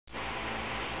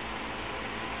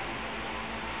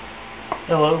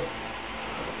Hello.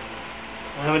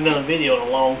 I haven't done a video in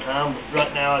a long time, but right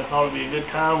now I thought it'd be a good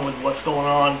time with what's going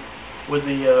on with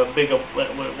the what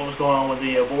was going on with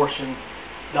the abortion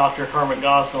Dr.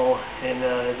 Gosnell and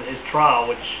his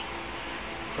trial, which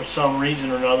for some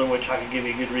reason or another, which I could give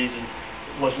you a good reason,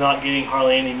 was not getting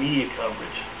hardly any media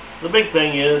coverage. The big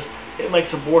thing is it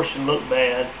makes abortion look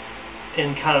bad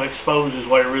and kind of exposes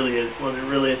what it really is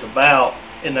about,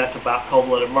 and that's about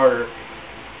cold-blooded murder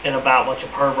and about a bunch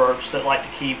of perverts that like to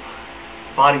keep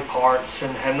body parts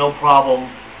and have no problem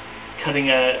cutting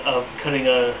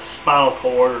a spinal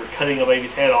cord or cutting a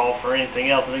baby's head off or anything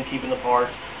else, and then keeping the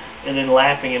parts and then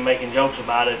laughing and making jokes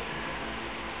about it,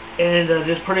 and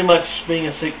just pretty much being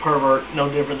a sick pervert, no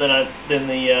different than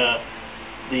the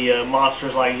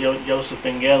monsters like Joseph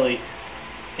Mengele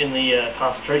in the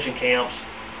concentration camps,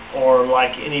 or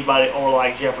like anybody, or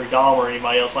like Jeffrey Dahmer or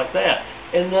anybody else like that.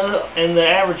 And the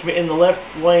average, in the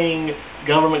left-wing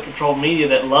government-controlled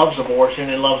media that loves abortion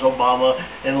and loves Obama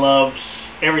and loves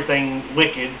everything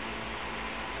wicked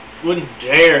wouldn't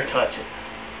dare touch it.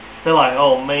 They're like,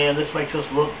 oh man, this makes us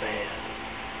look bad.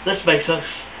 This makes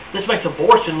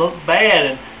abortion look bad,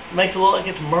 and it makes it look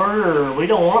like it's murder. We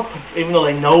don't want to, even though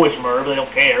they know it's murder, but they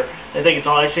don't care. They think it's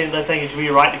all. They think it should be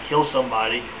your right to kill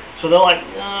somebody. So they're like,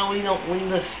 no,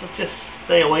 let's just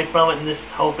stay away from it and just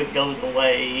hope it goes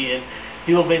away. And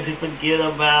people eventually forget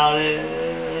about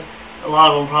it. A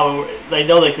lot of them probably, they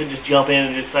know they could just jump in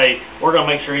and just say, we're going to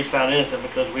make sure he's found innocent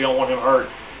because we don't want him hurt.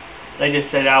 They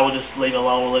just said, I will just leave him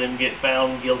alone and let him get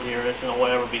found guilty or innocent or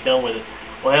whatever, be done with it.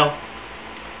 Well,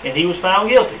 and he was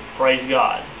found guilty, praise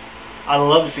God. I'd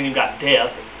love to see him got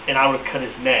death, and I would have cut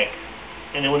his neck,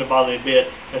 and it wouldn't have bothered me a bit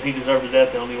because he deserved the death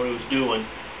penalty, what he was doing.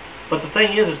 But the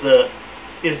thing is the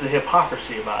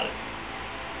hypocrisy about it.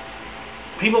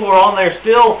 People were on there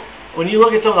still. When you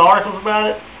look at some of the articles about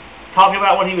it, talking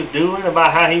about what he was doing,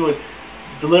 about how he would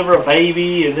deliver a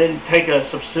baby and then take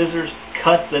some scissors,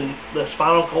 cut the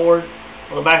spinal cord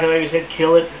on the back of the baby's head,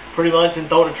 kill it pretty much, and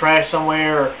throw it in the trash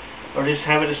somewhere, or just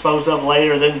have it disposed of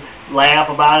later, then laugh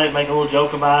about it, make a little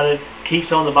joke about it, keep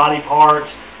some of the body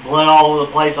parts, blood all over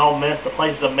the place, all messed. The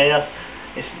place is a mess.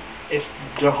 It's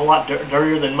a whole lot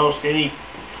dirtier than most any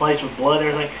place with blood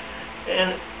and everything.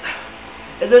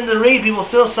 And then to read people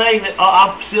still saying that, oh,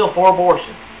 I'm still for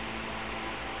abortion.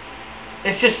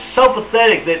 It's just so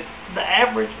pathetic that the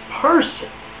average person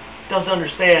doesn't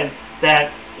understand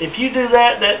that if you do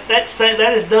that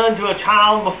is done to a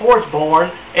child before it's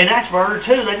born, and that's murder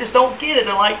too. They just don't get it.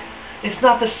 They're like, it's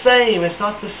not the same. It's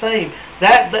not the same.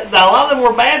 That a lot of them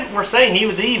were bad. Were saying he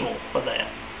was evil for that,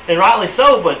 and rightly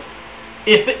so. But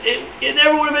if it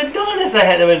never would have been done if they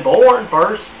hadn't been born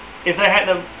first. If they hadn't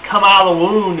have come out of the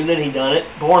wound and then he done it,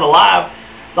 born alive,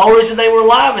 the only reason they were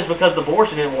alive is because the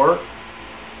abortion didn't work.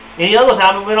 Any other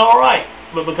time it would have been alright.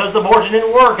 But because the abortion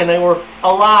didn't work and they were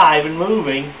alive and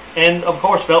moving, and of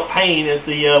course felt pain, as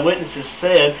the witnesses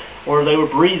said, or they were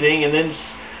breathing and then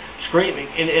screaming,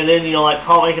 and then, you know, like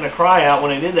making a cry out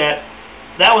when they did that,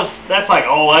 that's like,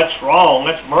 oh, that's wrong,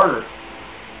 that's murder.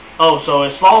 Oh, so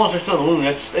as long as they're still in the womb,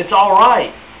 it's alright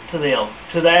to them,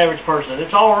 to the average person.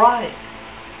 It's alright.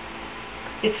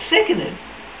 It's sickening.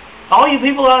 All you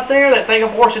people out there that think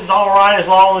abortion's alright as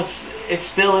long as it's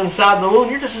still inside the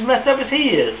womb, you're just as messed up as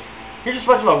he is. You're just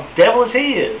as much of a devil as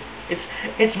he is.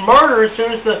 It's murder as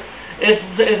soon as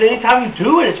any time you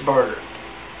do it, it's murder.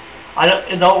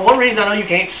 And the one reason I know you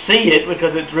can't see it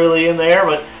because it's really in there,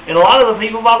 and a lot of the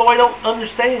people, by the way, don't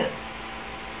understand.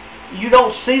 You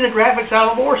don't see the graphics out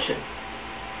of abortion.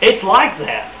 It's like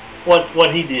that.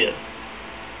 What he did.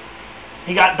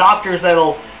 He got doctors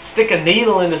that'll stick a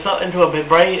needle into a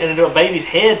baby's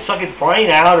head, suck its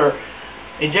brain out, or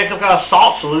inject some kind of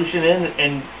salt solution in,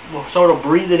 and sort of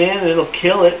breathe it in, and it'll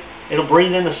kill it. It'll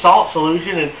breathe in the salt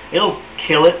solution, and it'll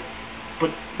kill it.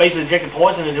 But basically injecting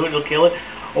poison into it, it'll kill it.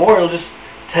 Or it'll just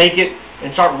take it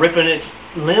and start ripping its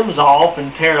limbs off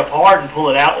and tear it apart and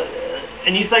pull it out.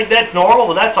 And you think that's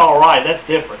normal? Well, that's all right. That's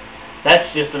different. That's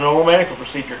just a normal medical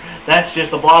procedure. That's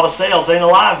just a blob of cells. They ain't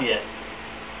alive yet.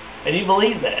 And you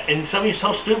believe that. And some of you are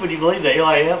so stupid you believe that. You're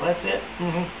like, yeah, that's it.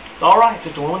 It's all right. It's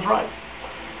just a woman's right.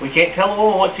 We can't tell a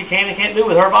woman what she can and can't do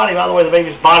with her body. By the way, the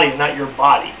baby's body is not your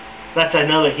body. That's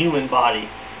another human body.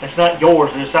 It's not yours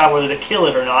to decide whether to kill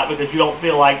it or not because you don't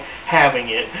feel like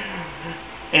having it.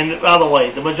 And by the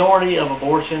way, the majority of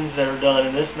abortions that are done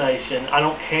in this nation, I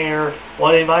don't care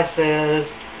what anybody says.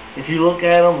 If you look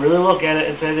at them, really look at it,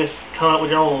 and say just come up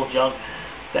with your own little junk.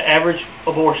 The average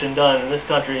abortion done in this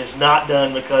country is not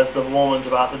done because the woman's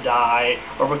about to die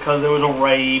or because there was a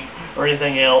rape or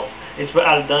anything else. It's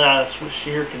done out of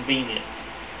sheer convenience.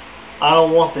 I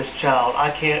don't want this child. I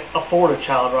can't afford a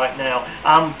child right now.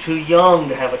 I'm too young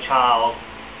to have a child.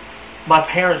 My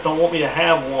parents don't want me to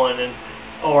have one,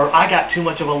 or I got too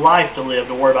much of a life to live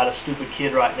to worry about a stupid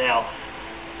kid right now.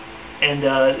 And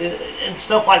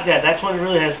stuff like that. That's what it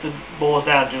really has to boils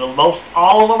down to.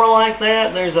 All of them are like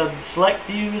that. There's a select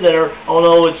few that are, oh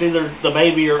no, it's either the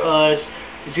baby or us.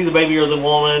 It's either baby or the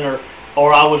woman,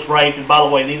 or I was raped. And by the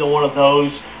way, neither one of those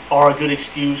are a good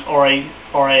excuse or a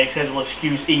acceptable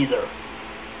excuse either.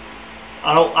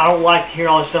 I don't like hearing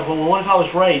all this stuff. Well, what if I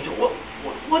was raped?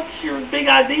 What's your big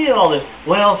idea in all this?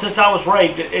 Well, since I was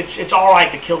raped, it's all right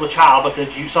to kill the child because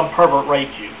some pervert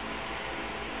raped you.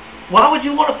 Why would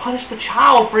you want to punish the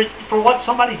child for what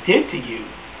somebody did to you?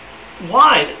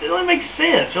 Why? It doesn't make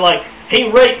sense. You're like,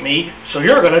 he raped me, so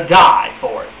you're going to die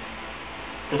for it.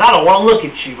 Because I don't want to look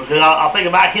at you. Because I'll think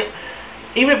about him.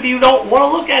 Even if you don't want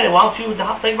to look at him, why don't you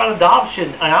think about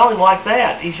adoption? And I don't even like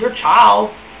that. He's your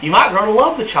child. You might grow to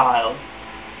love the child.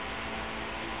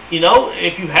 You know,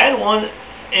 if you had one,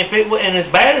 and as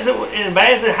bad as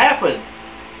it happened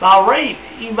by rape,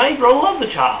 you may grow to love the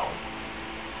child.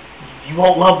 You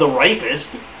won't love the rapist,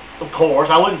 of course.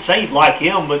 I wouldn't say you'd like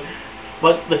him, but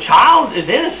the child is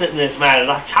innocent in this matter.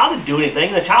 The child didn't do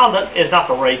anything. The child is not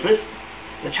the rapist.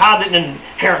 The child didn't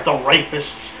inherit the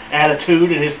rapist's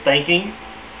attitude and his thinking.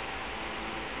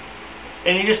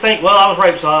 And you just think, well, I was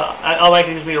raped, so I'll make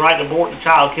it just be the right to abort the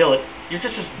child, kill it. You're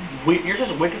just as wicked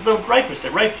as the rapist that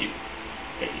raped you.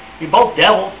 You're both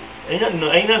devils. Ain't nothing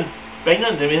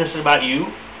innocent about you.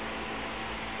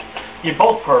 You're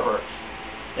both perverts.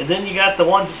 And then you got the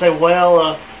ones that say,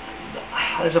 well,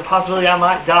 there's a possibility I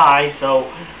might die, so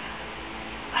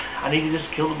I need to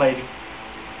just kill the baby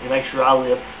and make sure I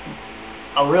live.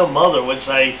 A real mother would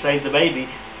say, save the baby.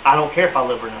 I don't care if I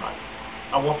live or not.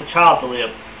 I want the child to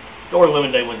live. Or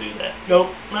women, they wouldn't do that.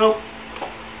 Nope.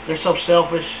 They're so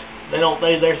selfish.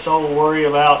 They're so worried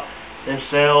about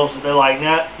themselves that they're like,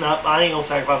 nah, I ain't gonna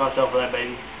sacrifice myself for that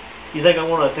baby. You think I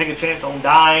want to take a chance on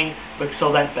dying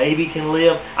so that baby can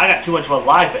live? I got too much of a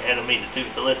life ahead of me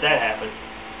to let that happen.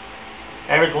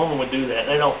 Average woman would do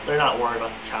that. They're not worried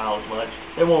about the child as much.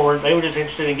 They were just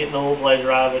interested in getting a little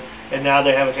pleasure out of it, and now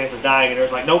they have a chance of dying, and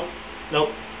they're just like, nope,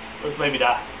 let's maybe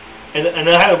die. And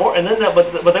they have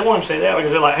but they won't even say that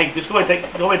because they're like, hey, just go ahead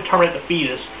and terminate the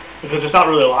fetus because it's not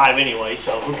really alive anyway,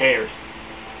 so who cares?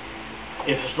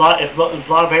 If a lot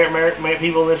of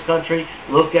people in this country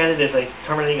looked at it as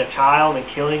terminating a child and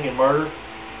killing and murder,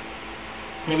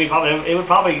 I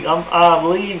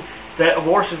believe that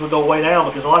abortions would go way down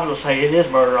because a lot of people say it is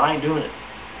murder. I ain't doing it.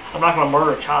 I'm not going to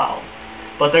murder a child.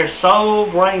 But they're so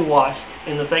brainwashed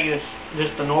into thinking it's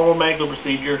just a normal medical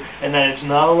procedure and that it's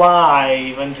not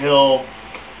alive until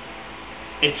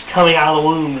it's coming out of the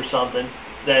womb or something,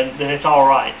 then it's all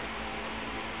right.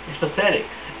 It's pathetic.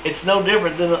 It's no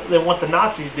different than what the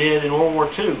Nazis did in World War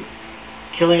II,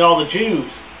 killing all the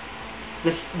Jews.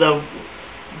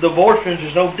 The abortions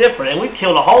is no different, and we've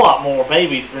killed a whole lot more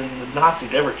babies than the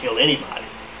Nazis ever killed anybody.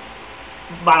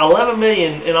 About 11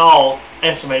 million in all,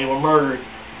 estimated, were murdered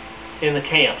in the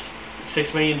camps. 6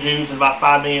 million Jews and about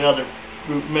 5 million other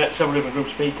several different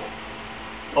groups of people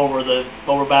over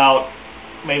about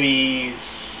maybe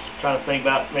 6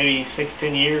 to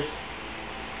 10 years.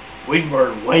 We've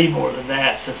murdered way more than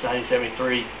that since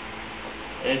 1973.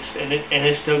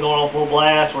 It's still going on full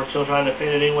blast. We're still trying to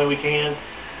defend it any way we can.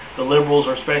 The liberals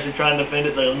are especially trying to defend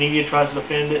it. The media tries to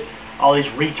defend it. All these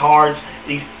retards,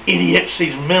 these idiots,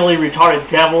 these mentally retarded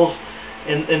devils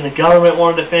in the government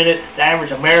want to defend it. The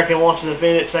average American wants to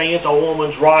defend it, saying it's a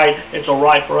woman's right. It's a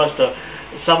right for us to.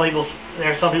 There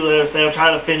are some people that are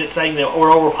trying to defend it, saying that we're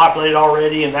overpopulated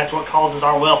already, and that's what causes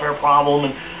our welfare problem.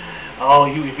 And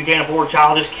if you can't afford a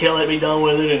child, just kill it, be done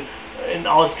with it, and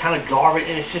all this kind of garbage.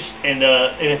 And it's just and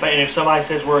if somebody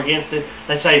says we're against it,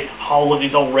 they say, oh, look,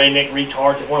 these old redneck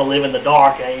retards that want to live in the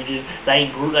dark ages. They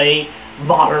ain't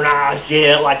modernized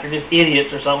yet, like they're just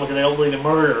idiots or something because they don't believe in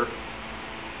murder.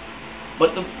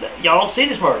 But y'all don't see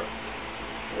this murder.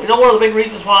 You know one of the big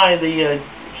reasons why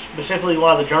specifically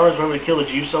why the Germans were able to kill the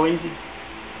Jews so easy?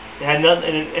 It had nothing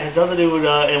to do with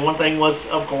and one thing was,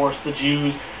 of course, the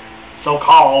Jews,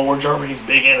 so-called, were Germany's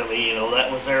big enemy. You know, that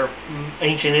was their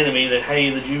ancient enemy. That hey,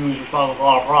 the Jews are responsible for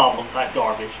all our problems. Type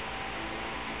garbage.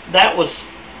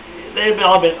 There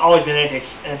had always been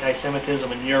anti-Semitism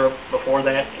in Europe before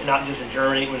that, not just in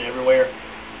Germany, but everywhere.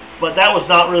 But that was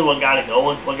not really what got it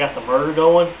going. What got the murder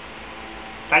going?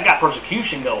 That got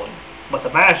persecution going. But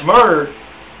the mass murder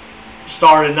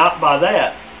started not by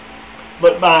that,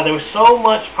 but by there was so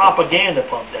much propaganda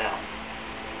pumped out.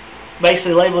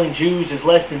 Basically labeling Jews as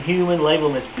less than human,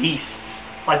 labeling them as beasts.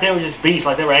 Like they were just beasts,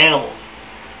 like they were animals.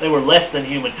 They were less than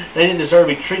human. They didn't deserve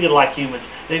to be treated like humans.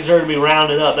 They deserved to be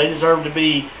rounded up. They didn't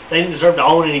deserve to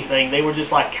own anything. They were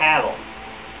just like cattle.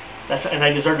 And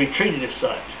they deserved to be treated as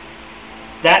such.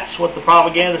 That's what the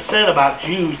propaganda said about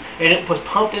Jews, and it was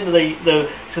pumped into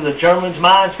the Germans'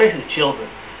 minds, especially the children.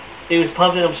 It was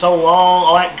pumped into them so long.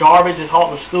 All that garbage is taught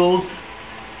in the schools,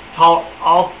 taught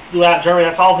all throughout Germany.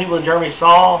 That's all people in Germany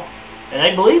saw, and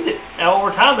they believed it. And over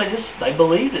time, they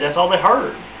believed it. That's all they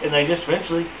heard, and they just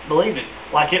eventually believed it.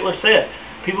 Like Hitler said,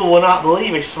 people will not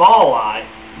believe a small lie,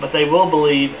 but they will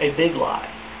believe a big lie.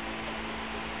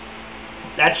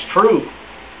 That's true.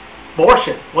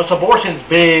 Abortion. What's abortion's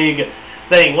big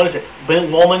thing? What is it?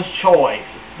 Woman's choice.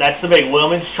 That's the big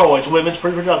woman's choice. Women's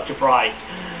reproductive rights.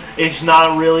 It's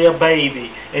not really a baby.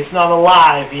 It's not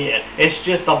alive yet. It's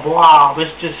just a blob.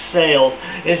 It's just cells.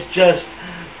 It's just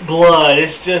blood.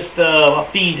 It's just a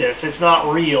fetus. It's not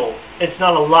real. It's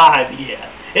not alive yet.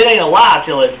 It ain't alive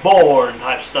till it's born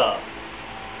type stuff.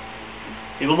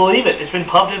 People believe it. It's been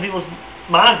pumped in people's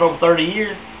minds for over 30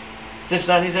 years. Since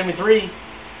 1973.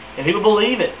 And people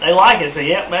believe it. They like it.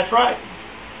 Say, yep, that's right.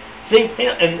 See,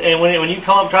 and when you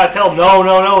come up and try to tell them, no,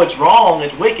 it's wrong,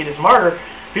 it's wicked, it's murder,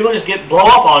 people just blow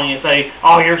up on you and say,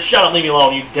 oh, shut up, leave me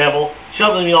alone, you devil.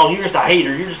 Shut up, leave me alone, you're just a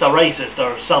hater, you're just a racist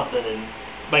or something. And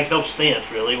it makes no sense,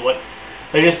 really. What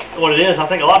it is, I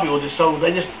think a lot of people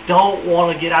they just don't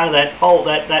want to get out of that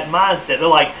mindset.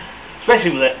 They're like,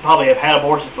 especially people that probably have had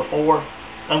abortions before.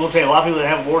 I'm going to tell you, a lot of people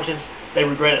that have abortions, they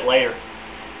regret it later.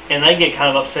 And they get kind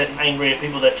of upset and angry at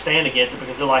people that stand against it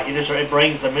because they're like, it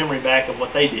brings the memory back of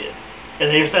what they did.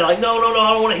 And they just say like, no,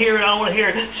 I don't want to hear it, I don't want to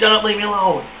hear it. Shut up, leave me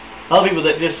alone. Other people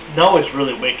that just know it's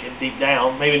really wicked deep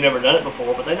down, maybe never done it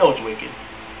before, but they know it's wicked.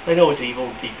 They know it's evil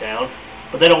deep down,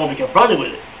 but they don't want to be confronted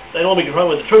with it. They don't want to be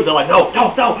confronted with the truth. They're like, no.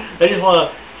 They just want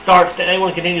to they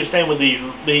want to continue to stand with the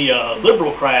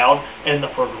liberal crowd and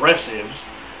the progressives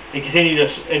and continue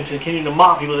to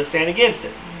mock people that stand against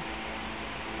it.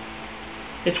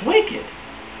 It's wicked.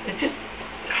 It's just,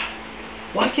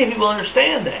 why can't people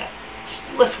understand that?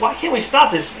 Why can't we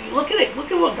stop this? Look at it. Look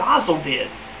at what Gosnell did.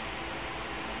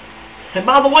 And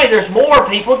by the way, there's more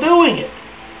people doing it.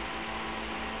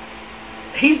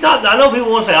 I know people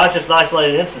want to say, oh, it's just an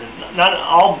isolated incident.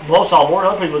 Most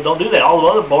other people don't do that. All the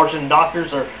other abortion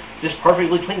doctors are just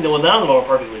perfectly clean. Well, none of them are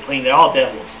perfectly clean. They're all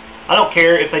devils. I don't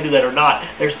care if they do that or not.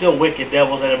 They're still wicked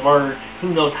devils that have murdered who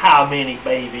knows how many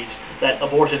babies that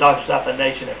abortion doctors throughout the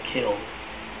nation have killed,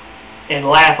 and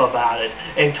laugh about it,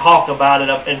 and talk about it,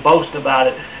 and boast about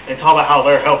it, and talk about how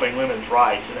they're helping women's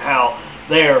rights, and how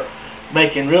they're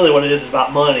making really what it is about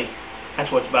money.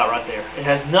 That's what it's about right there. It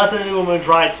has nothing to do with women's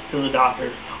rights to the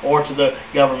doctors or to the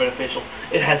government officials.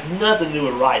 It has nothing to do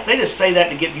with rights. They just say that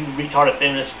to get you retarded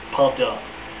feminists pumped up.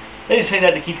 They just say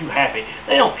that to keep you happy.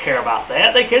 They don't care about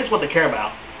that. That's what they care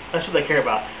about. That's what they care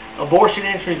about. Abortion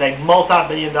industry is a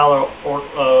multi-billion-dollar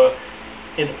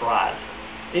enterprise.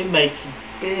 It makes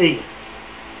billions.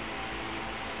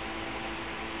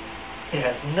 It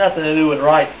has nothing to do with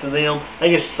rights to them.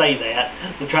 They just say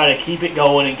that to try to keep it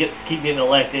going and keep getting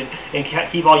elected and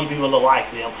keep all you people to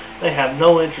like them. They have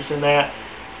no interest in that.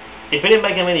 If it didn't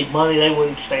make them any money, they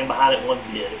wouldn't stand behind it one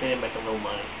bit. If it didn't make them no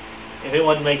money. If it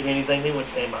wasn't making anything, they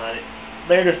wouldn't stand behind it.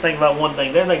 They're just thinking about one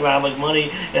thing. They're thinking about how much money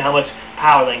and how much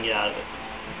power they can get out of it.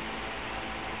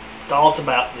 That's all it's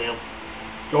about to them.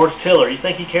 George Tiller, you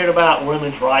think he cared about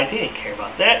women's rights? He didn't care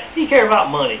about that. He cared about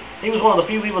money. He was one of the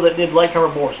few people that did late-term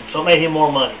abortion, so it made him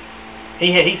more money.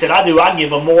 He said, I'd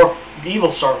give them more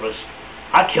evil service.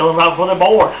 I'd kill them right before they're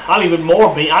born. I'm even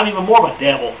more of a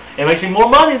devil. It makes me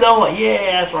more money, though. Like,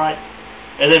 yeah, that's right.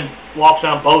 And then walks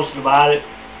around boasting about it.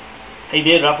 He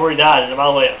did right before he died. And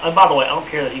by the way, I don't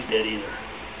care that he's dead either.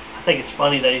 I think it's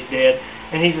funny that he's dead,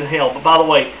 and he's in hell. But by the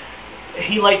way,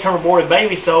 he late-term aborted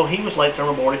babies, so he was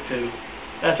late-term aborted too.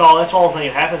 That's all the thing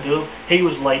that happened to him. He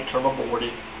was late-term aborted.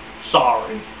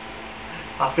 Sorry.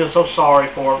 I feel so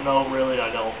sorry for him. No, really, I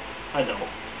don't.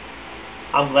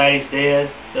 I'm glad he's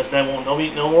dead. Just no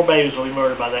more babies will be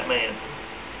murdered by that man.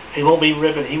 He won't be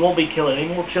ripping. He won't be killing any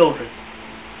more children.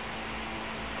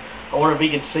 I wonder if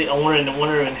he can see. I wonder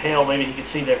in hell maybe he can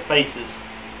see their faces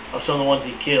of some of the ones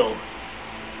he killed,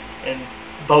 and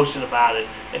boasting about it,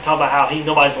 and talk about how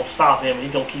nobody's gonna stop him, and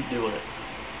he's gonna keep doing it.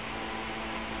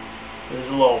 With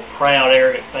his little proud,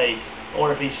 arrogant face. I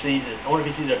wonder if he sees it. I wonder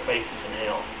if he sees their faces in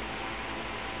hell.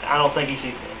 I don't think he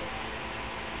sees them.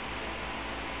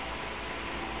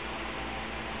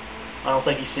 I don't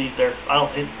think he sees their.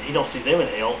 He don't see them in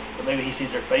hell, but maybe he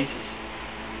sees their faces.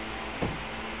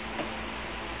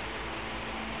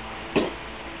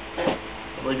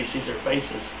 I believe he sees their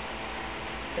faces,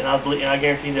 and I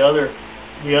guarantee the other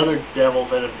the other devils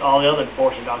that have, all the other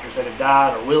abortion doctors that have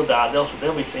died or will die, they'll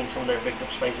be seeing some of their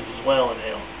victims' faces as well in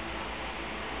hell.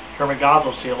 Kermit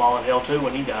Gosnell will see them all in hell too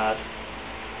when he dies.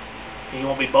 He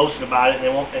won't be boasting about it,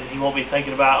 and he won't be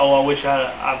thinking about, oh, I wish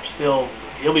I'm still.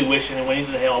 He'll be wishing, and when he's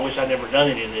in hell, I wish I'd never done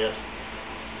any of this.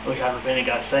 I wish I'd repented and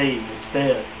got saved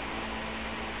instead.